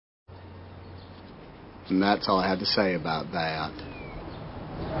And that's all I had to say about that.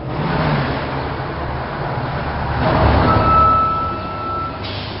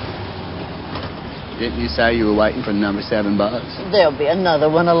 Didn't you say you were waiting for the number 7 bus? There'll be another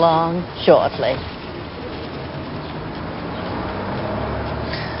one along shortly.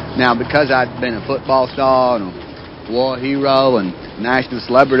 Now, because I'd been a football star and a war hero and national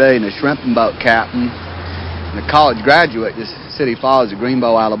celebrity and a shrimping boat captain and a college graduate, this City Falls of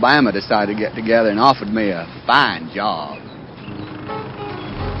Greenbow, Alabama decided to get together and offered me a fine job.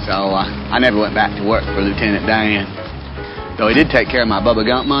 So I never went back to work for Lieutenant Dan. Though he did take care of my Bubba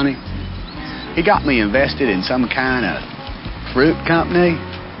Gump money, he got me invested in some kind of fruit company.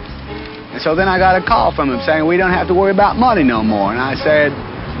 And so then I got a call from him saying we don't have to worry about money no more. And I said,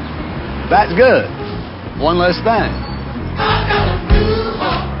 that's good. One less thing.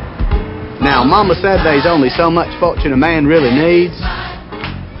 Now, Mama said there's only so much fortune a man really needs,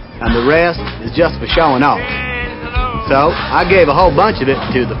 and the rest is just for showing off. So I gave a whole bunch of it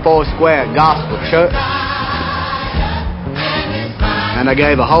to the Foursquare Gospel Church, and I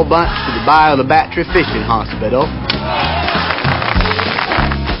gave a whole bunch to the Bayou the Battery Fishing Hospital.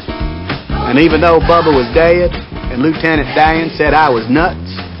 And even though Bubba was dead and Lieutenant Dan said I was nuts,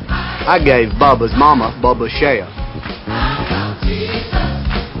 I gave Bubba's mama Bubba's share.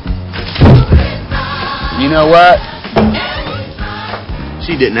 You know what?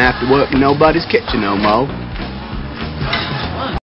 She didn't have to work in nobody's kitchen no more.